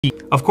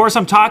Of course,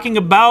 I'm talking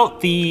about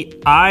the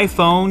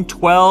iPhone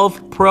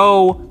 12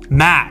 Pro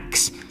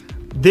Max.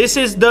 This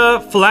is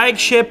the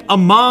flagship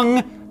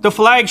among the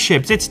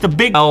flagships. It's the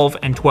big 12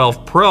 and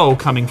 12 Pro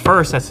coming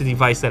first. That's the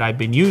device that I've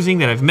been using,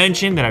 that I've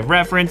mentioned, that I've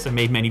referenced, I've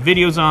made many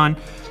videos on.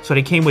 So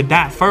they came with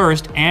that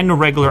first, and the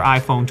regular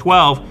iPhone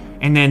 12.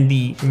 And then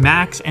the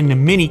Max and the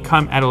Mini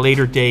come at a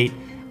later date.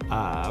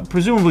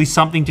 Presumably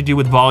something to do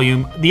with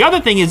volume. The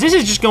other thing is, this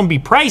is just gonna be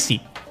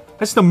pricey.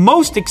 That's the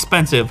most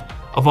expensive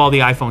of all the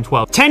iPhone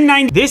 12.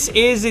 $1090. This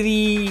is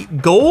the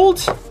gold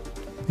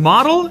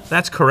model,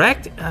 that's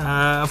correct.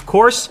 Of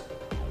course,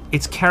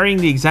 it's carrying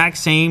the exact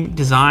same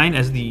design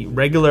as the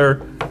regular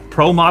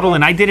Pro model,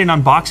 and I did an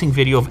unboxing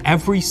video of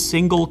every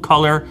single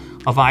color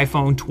of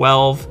iPhone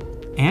 12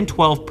 and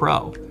 12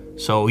 Pro.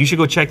 So you should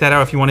go check that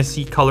out if you want to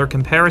see color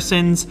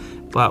comparisons.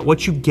 But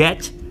what you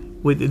get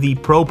with the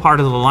Pro part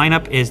of the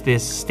lineup is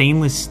this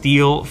stainless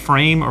steel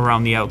frame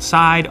around the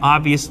outside.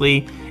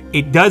 Obviously,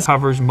 it does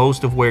covers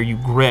most of where you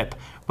grip,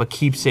 but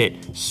keeps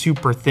it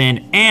super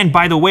thin. And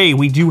by the way,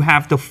 we do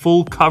have the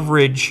full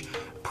coverage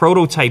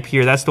prototype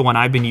here. That's the one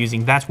I've been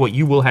using. That's what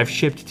you will have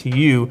shipped to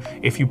you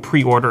if you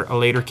pre-order a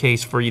later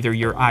case for either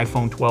your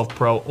iPhone 12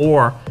 Pro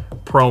or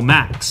Pro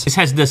Max. This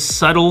has this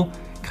subtle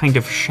kind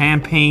of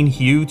champagne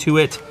hue to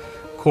it.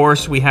 Of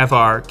course, we have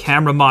our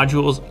camera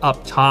modules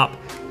up top.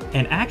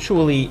 And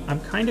actually, I'm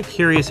kind of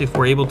curious if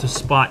we're able to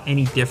spot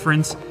any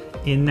difference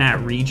in that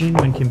region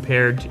when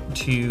compared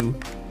to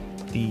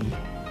the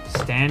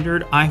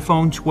standard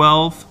iPhone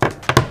 12,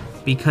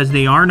 because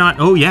they are not,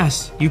 oh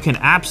yes, you can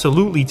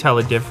absolutely tell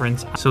a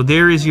difference. So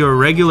there is your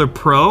regular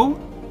Pro,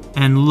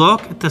 and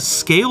look at the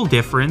scale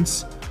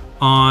difference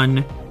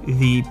on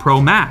the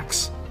Pro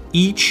Max.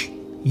 Each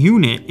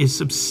unit is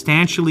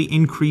substantially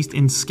increased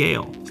in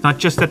scale. It's not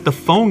just that the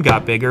phone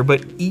got bigger,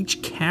 but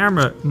each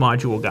camera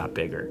module got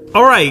bigger.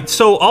 All right,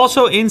 so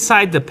also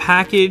inside the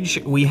package,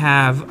 we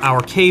have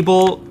our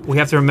cable. We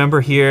have to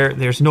remember here,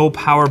 there's no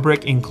power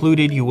brick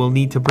included. You will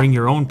need to bring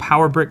your own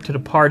power brick to the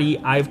party.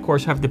 I, of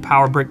course, have the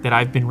power brick that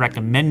I've been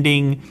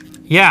recommending.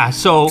 Yeah,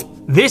 so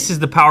this is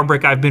the power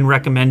brick I've been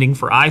recommending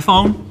for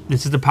iPhone.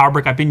 This is the power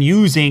brick I've been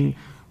using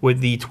with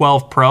the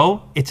 12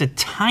 Pro. It's a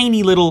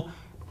tiny little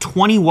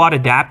 20-watt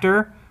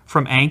adapter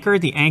from Anker,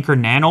 the Anker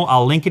Nano.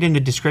 I'll link it in the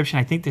description.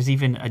 I think there's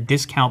even a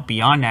discount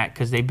beyond that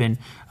because they've been,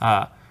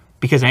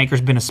 because Anker's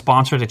been a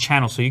sponsor of the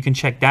channel, so you can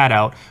check that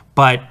out.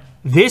 But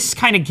this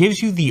kind of gives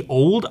you the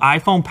old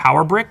iPhone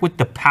power brick with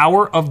the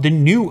power of the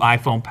new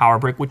iPhone power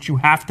brick, which you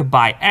have to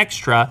buy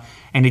extra,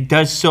 and it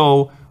does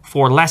so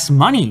for less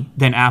money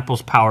than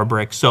Apple's power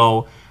brick.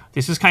 So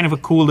this is kind of a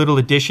cool little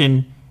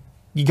addition.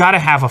 You got to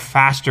have a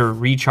faster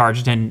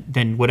recharge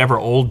than whatever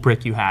old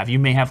brick you have. You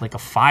may have like a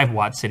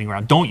 5-watt sitting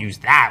around. Don't use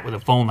that with a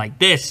phone like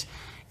this.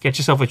 Get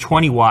yourself a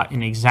 20-watt in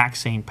the exact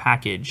same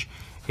package.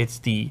 It's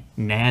the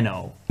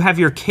Nano. You have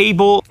your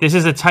cable. This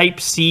is a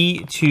Type-C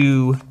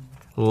to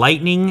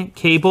Lightning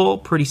cable.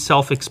 Pretty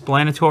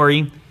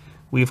self-explanatory.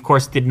 We, of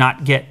course, did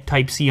not get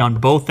Type-C on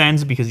both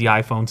ends because the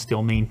iPhone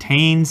still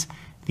maintains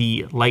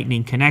the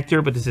Lightning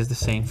connector, but this is the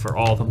same for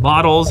all the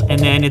models. And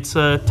then it's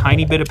a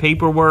tiny bit of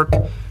paperwork,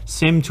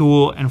 SIM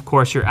tool, and of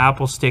course your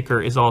Apple sticker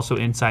is also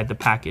inside the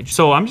package.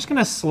 So I'm just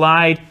gonna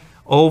slide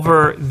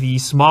over the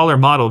smaller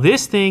model.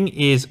 This thing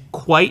is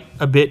quite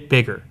a bit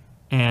bigger,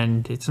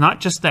 and it's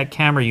not just that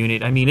camera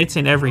unit. I mean, it's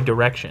in every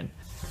direction.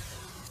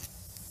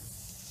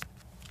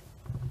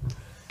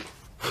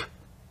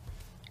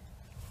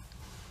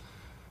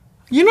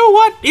 You know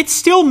what? It's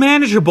still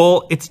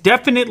manageable. It's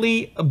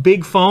definitely a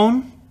big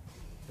phone.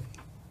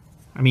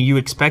 I mean, you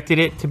expected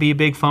it to be a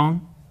big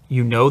phone.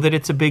 You know that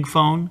it's a big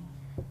phone.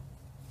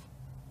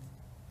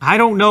 I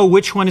don't know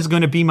which one is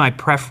going to be my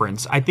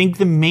preference. I think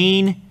the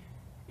main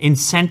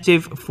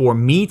incentive for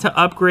me to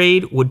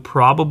upgrade would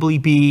probably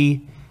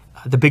be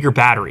the bigger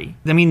battery.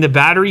 I mean, the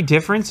battery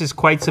difference is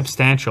quite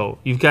substantial.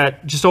 You've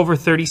got just over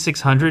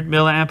 3,600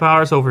 milliamp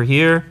hours over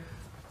here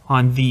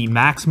on the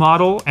Max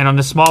model, and on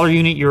the smaller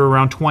unit, you're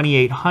around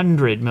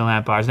 2,800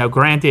 milliamp hours. Now,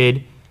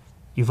 granted,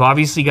 you've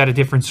obviously got a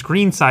different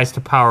screen size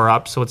to power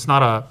up, so it's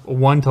not a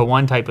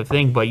one-to-one type of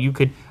thing, but you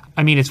could,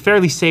 I mean, it's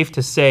fairly safe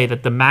to say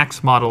that the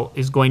Max model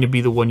is going to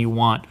be the one you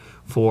want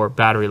for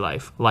battery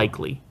life,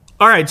 likely.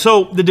 All right,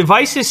 so the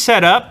device is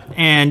set up,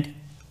 and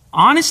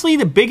honestly,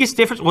 the biggest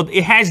difference, well,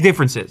 it has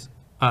differences.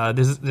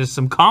 There's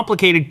some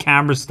complicated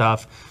camera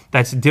stuff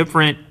that's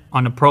different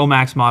on the Pro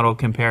Max model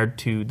compared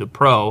to the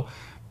Pro,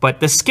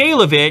 but the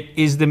scale of it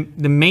is the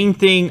main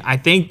thing. I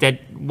think that,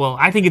 well,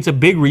 I think it's a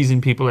big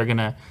reason people are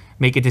gonna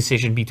make a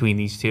decision between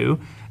these two.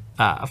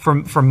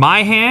 From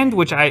my hand,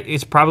 which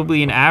is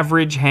probably an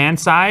average hand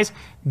size,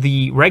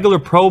 the regular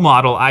Pro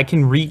model, I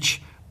can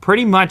reach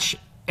pretty much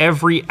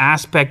every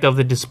aspect of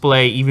the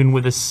display, even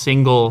with a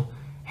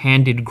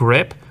single-handed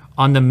grip.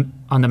 On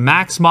the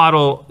Max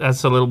model,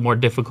 that's a little more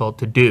difficult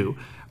to do.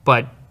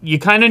 But you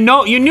kind of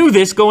know, you knew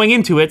this going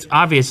into it,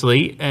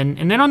 obviously.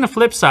 And then on the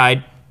flip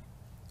side,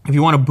 if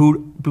you want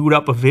to boot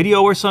up a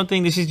video or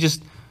something, this is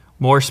just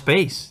more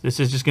space. This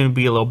is just going to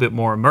be a little bit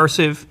more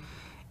immersive.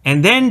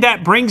 And then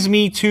that brings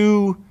me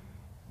to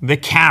the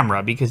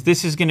camera, because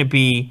this is going to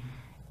be,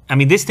 I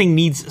mean, this thing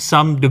needs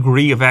some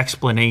degree of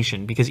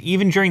explanation, because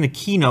even during the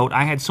keynote,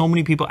 I had so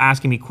many people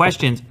asking me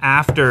questions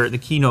after the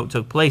keynote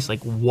took place,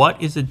 like,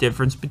 what is the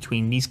difference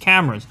between these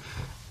cameras?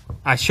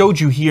 I showed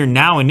you here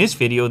now in this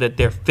video that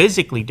they're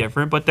physically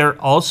different, but they're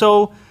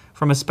also,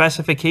 from a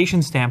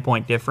specification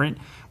standpoint, different.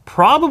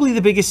 Probably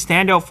the biggest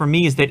standout for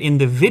me is that in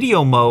the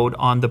video mode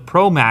on the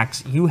Pro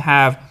Max, you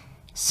have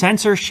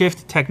sensor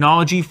shift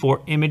technology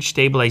for image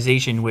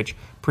stabilization, which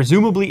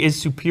presumably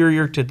is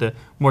superior to the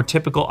more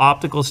typical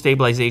optical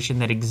stabilization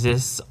that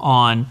exists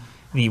on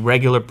the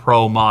regular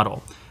Pro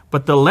model.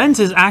 But the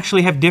lenses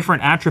actually have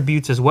different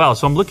attributes as well.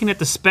 So I'm looking at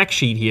the spec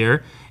sheet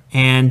here,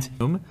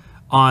 and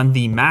on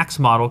the Max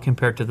model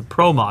compared to the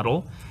Pro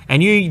model,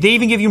 and they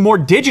even give you more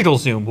digital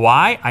zoom.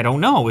 Why? I don't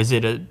know. Is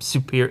it a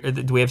superior?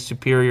 Do we have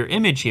superior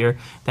image here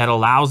that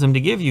allows them to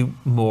give you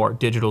more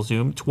digital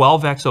zoom?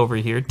 12x over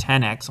here,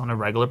 10x on a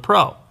regular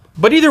Pro.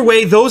 But either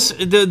way,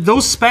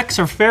 those specs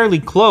are fairly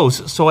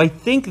close. So I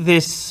think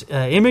this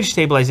image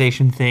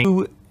stabilization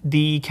thing,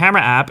 the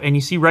camera app, and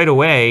you see right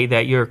away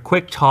that your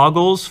quick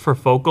toggles for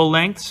focal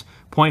lengths,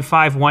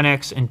 0.5,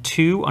 1x, and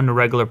 2 on the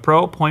regular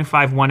Pro,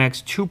 0.5,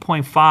 1x,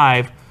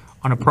 2.5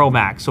 on a Pro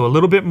Max. So a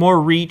little bit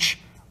more reach,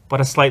 but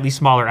a slightly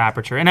smaller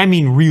aperture. And I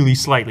mean really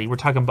slightly. We're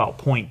talking about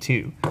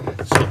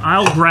 0.2. So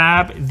I'll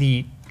grab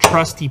the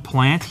trusty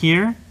plant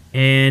here,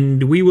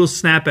 and we will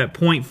snap at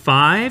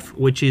 0.5,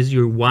 which is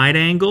your wide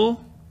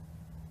angle,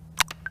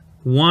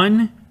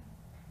 1,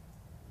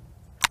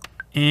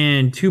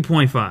 and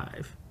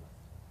 2.5.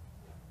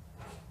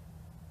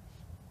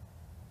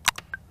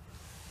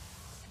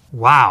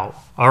 Wow.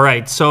 All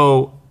right,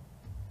 so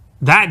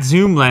that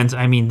zoom lens,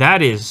 I mean,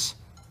 that is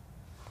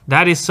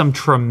some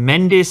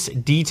tremendous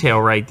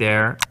detail right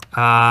there.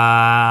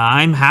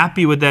 I'm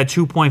happy with that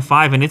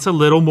 2.5, and it's a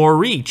little more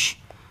reach.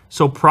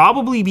 So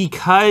probably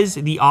because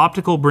the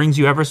optical brings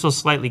you ever so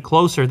slightly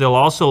closer, they'll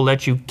also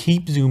let you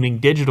keep zooming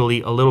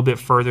digitally a little bit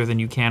further than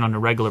you can on the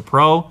regular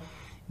Pro.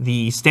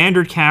 The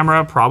standard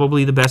camera,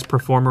 probably the best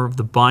performer of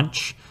the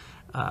bunch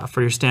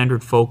for your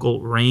standard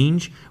focal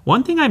range.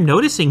 One thing I'm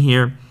noticing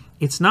here,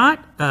 it's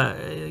not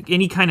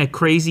any kind of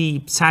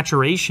crazy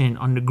saturation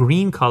on the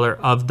green color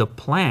of the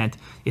plant.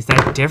 Is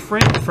that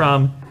different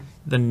from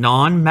the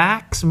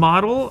non-Max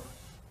model?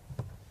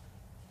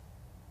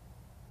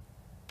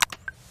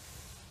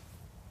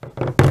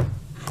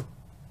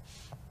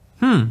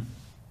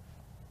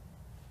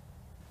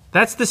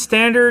 That's the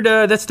standard,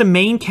 that's the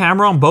main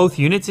camera on both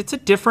units. It's a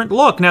different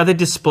look. Now the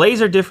displays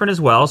are different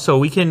as well, so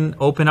we can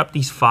open up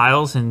these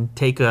files and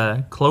take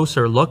a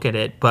closer look at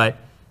it, but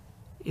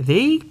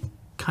they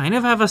kind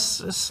of have a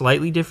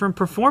slightly different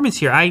performance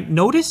here. I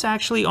notice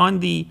actually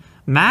on the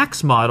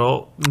Max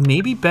model,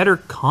 maybe better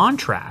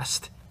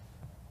contrast.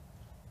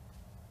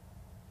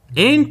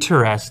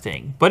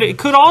 Interesting, but it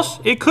could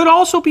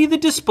also be the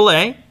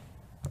display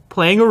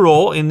playing a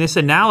role in this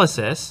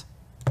analysis.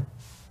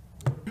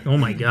 Oh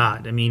my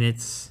God, I mean,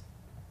 it's,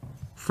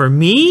 for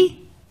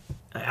me,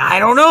 I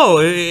don't know.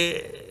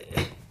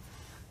 This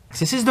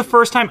is the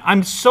first time,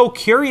 I'm so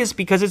curious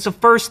because it's the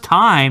first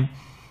time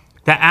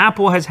that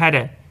Apple has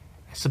had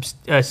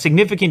a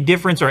significant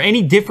difference, or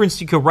any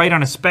difference you could write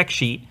on a spec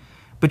sheet,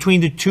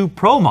 between the two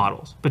Pro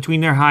models,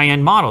 between their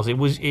high-end models. It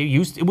was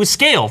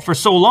scale for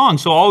so long,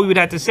 so all we would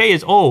have to say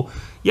is, oh,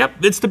 yep,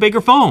 it's the bigger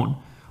phone.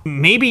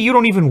 Maybe you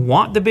don't even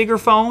want the bigger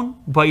phone,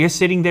 but you're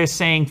sitting there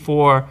saying,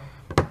 for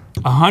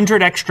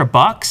 $100 extra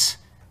bucks,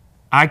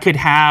 I could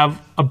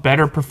have a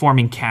better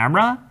performing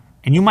camera,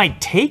 and you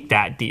might take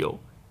that deal.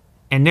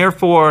 And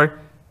therefore,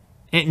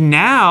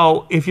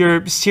 now, if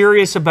you're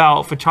serious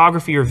about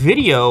photography or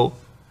video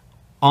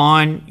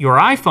on your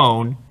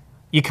iPhone,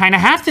 you kind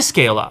of have to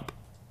scale up,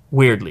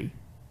 weirdly.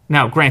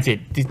 Now,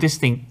 granted, this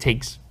thing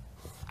takes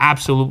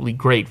absolutely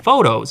great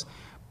photos,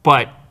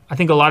 but I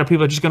think a lot of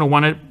people are just going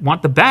to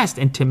want the best.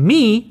 And to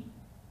me,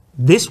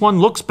 this one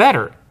looks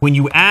better. When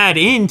you add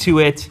into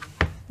it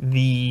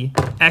the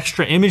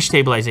extra image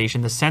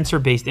stabilization, the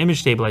sensor-based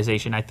image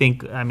stabilization,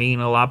 I mean,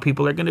 a lot of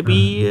people are going to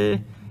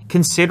be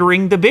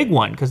considering the big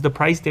one, because the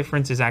price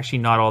difference is actually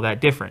not all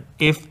that different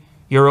if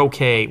you're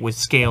okay with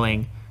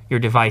scaling your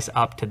device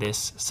up to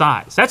this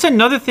size. That's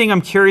another thing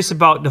I'm curious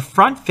about the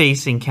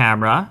front-facing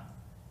camera.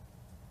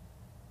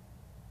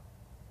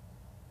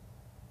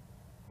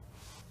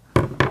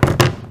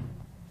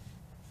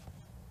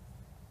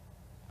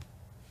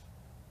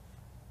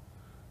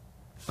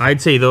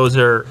 I'd say those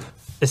are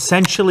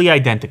essentially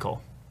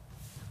identical.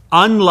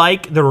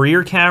 Unlike the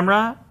rear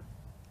camera,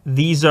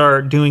 these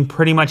are doing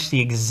pretty much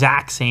the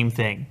exact same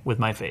thing with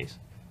my face.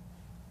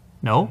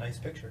 No? Nice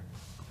picture.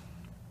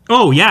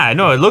 Oh yeah,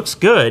 no, it looks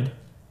good.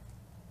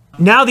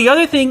 Now the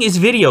other thing is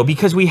video,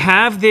 because we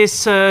have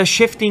this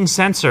shifting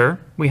sensor.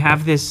 We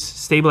have this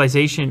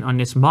stabilization on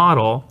this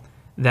model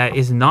that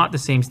is not the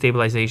same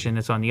stabilization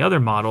that's on the other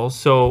model.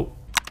 So,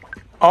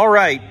 all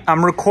right,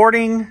 I'm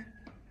recording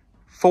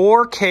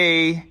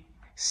 4K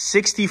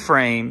 60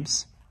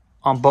 frames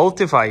on both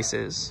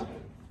devices,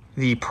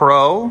 the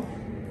Pro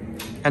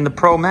and the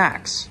Pro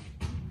Max.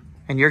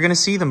 And you're gonna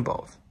see them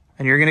both.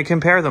 and you're gonna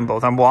compare them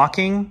both. I'm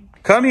walking.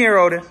 Come here,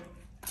 Otis.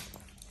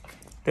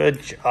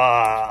 Good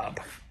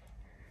job.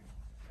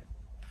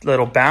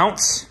 Little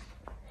bounce,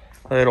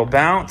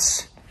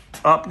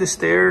 up the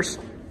stairs.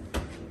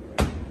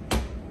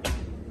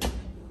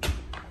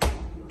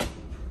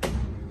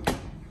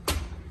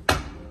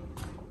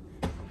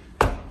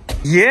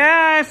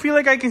 Yeah, I feel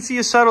like I can see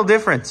a subtle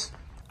difference.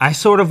 I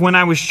sort of, when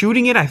I was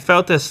shooting it, I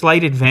felt a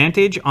slight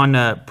advantage on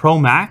the Pro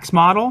Max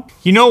model.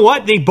 You know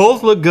what? They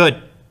both look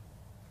good.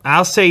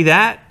 I'll say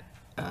that.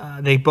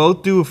 They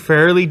both do a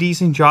fairly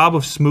decent job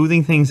of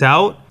smoothing things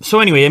out. So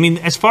anyway, I mean,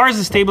 as far as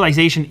the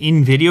stabilization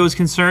in video is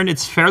concerned,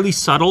 it's fairly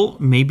subtle.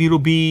 Maybe it'll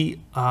be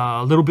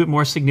a little bit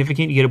more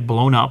significant. You get it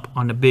blown up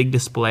on the big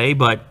display,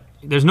 but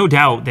there's no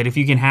doubt that if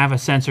you can have a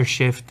sensor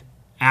shift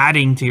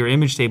adding to your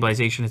image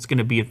stabilization, it's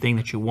gonna be a thing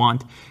that you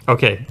want.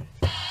 Okay,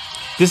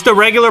 this is the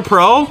regular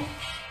Pro.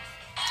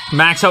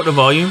 Max out the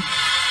volume.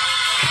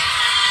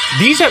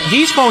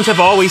 These phones have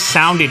always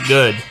sounded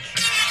good.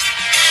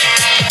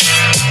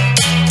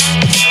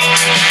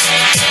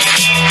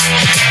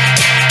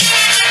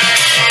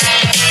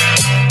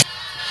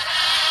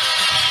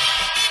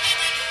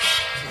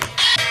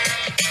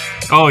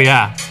 Oh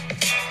yeah.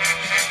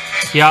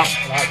 Yep.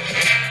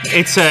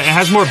 It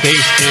has more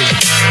bass too.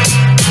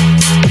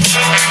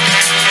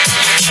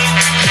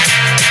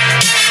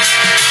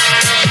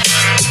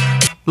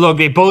 Look,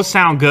 they both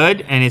sound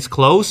good and it's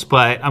close,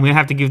 but I'm gonna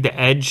have to give the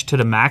edge to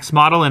the Max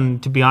model,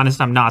 and to be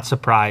honest, I'm not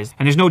surprised.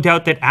 And there's no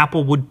doubt that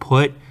Apple would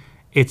put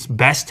its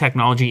best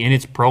technology in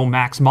its Pro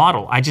Max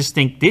model. I just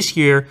think this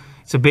year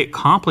it's a bit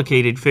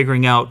complicated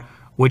figuring out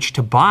which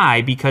to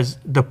buy, because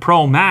the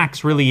Pro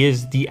Max really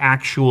is the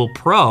actual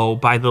Pro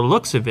by the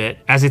looks of it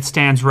as it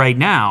stands right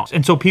now.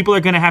 And so people are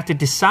gonna have to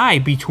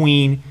decide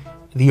between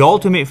the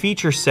ultimate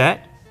feature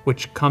set,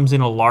 which comes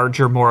in a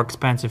larger, more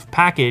expensive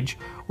package,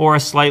 or a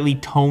slightly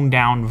toned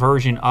down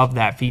version of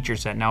that feature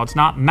set. Now, it's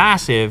not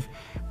massive,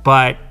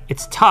 but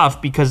it's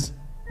tough because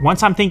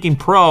once I'm thinking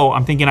Pro,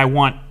 I'm thinking I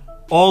want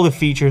all the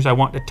features, I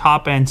want the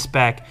top end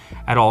spec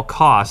at all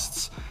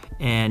costs.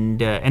 And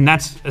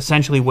that's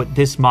essentially what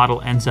this model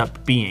ends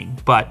up being.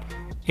 But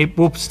it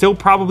will still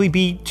probably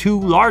be too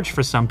large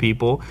for some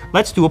people.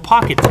 Let's do a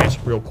pocket test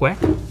real quick.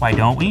 Why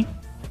don't we?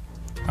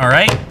 All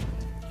right,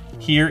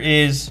 here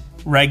is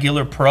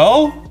regular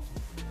Pro.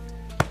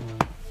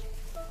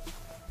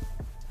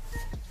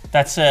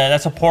 That's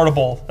a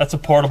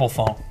portable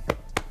phone.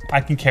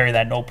 I can carry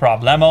that no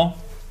problemo.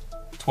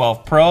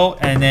 12 Pro,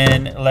 and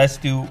then let's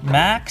do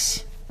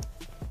Max.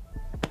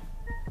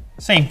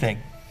 Same thing.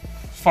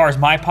 As far as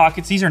my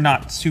pockets, these are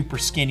not super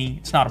skinny.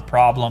 It's not a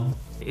problem.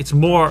 It's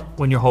more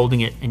when you're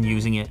holding it and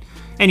using it.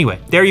 Anyway,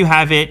 there you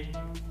have it.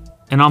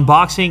 An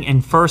unboxing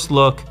and first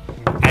look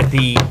at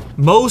the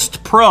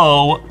most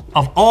Pro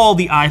of all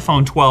the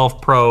iPhone 12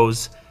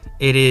 Pros.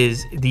 It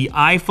is the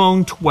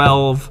iPhone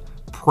 12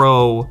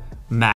 Pro Max.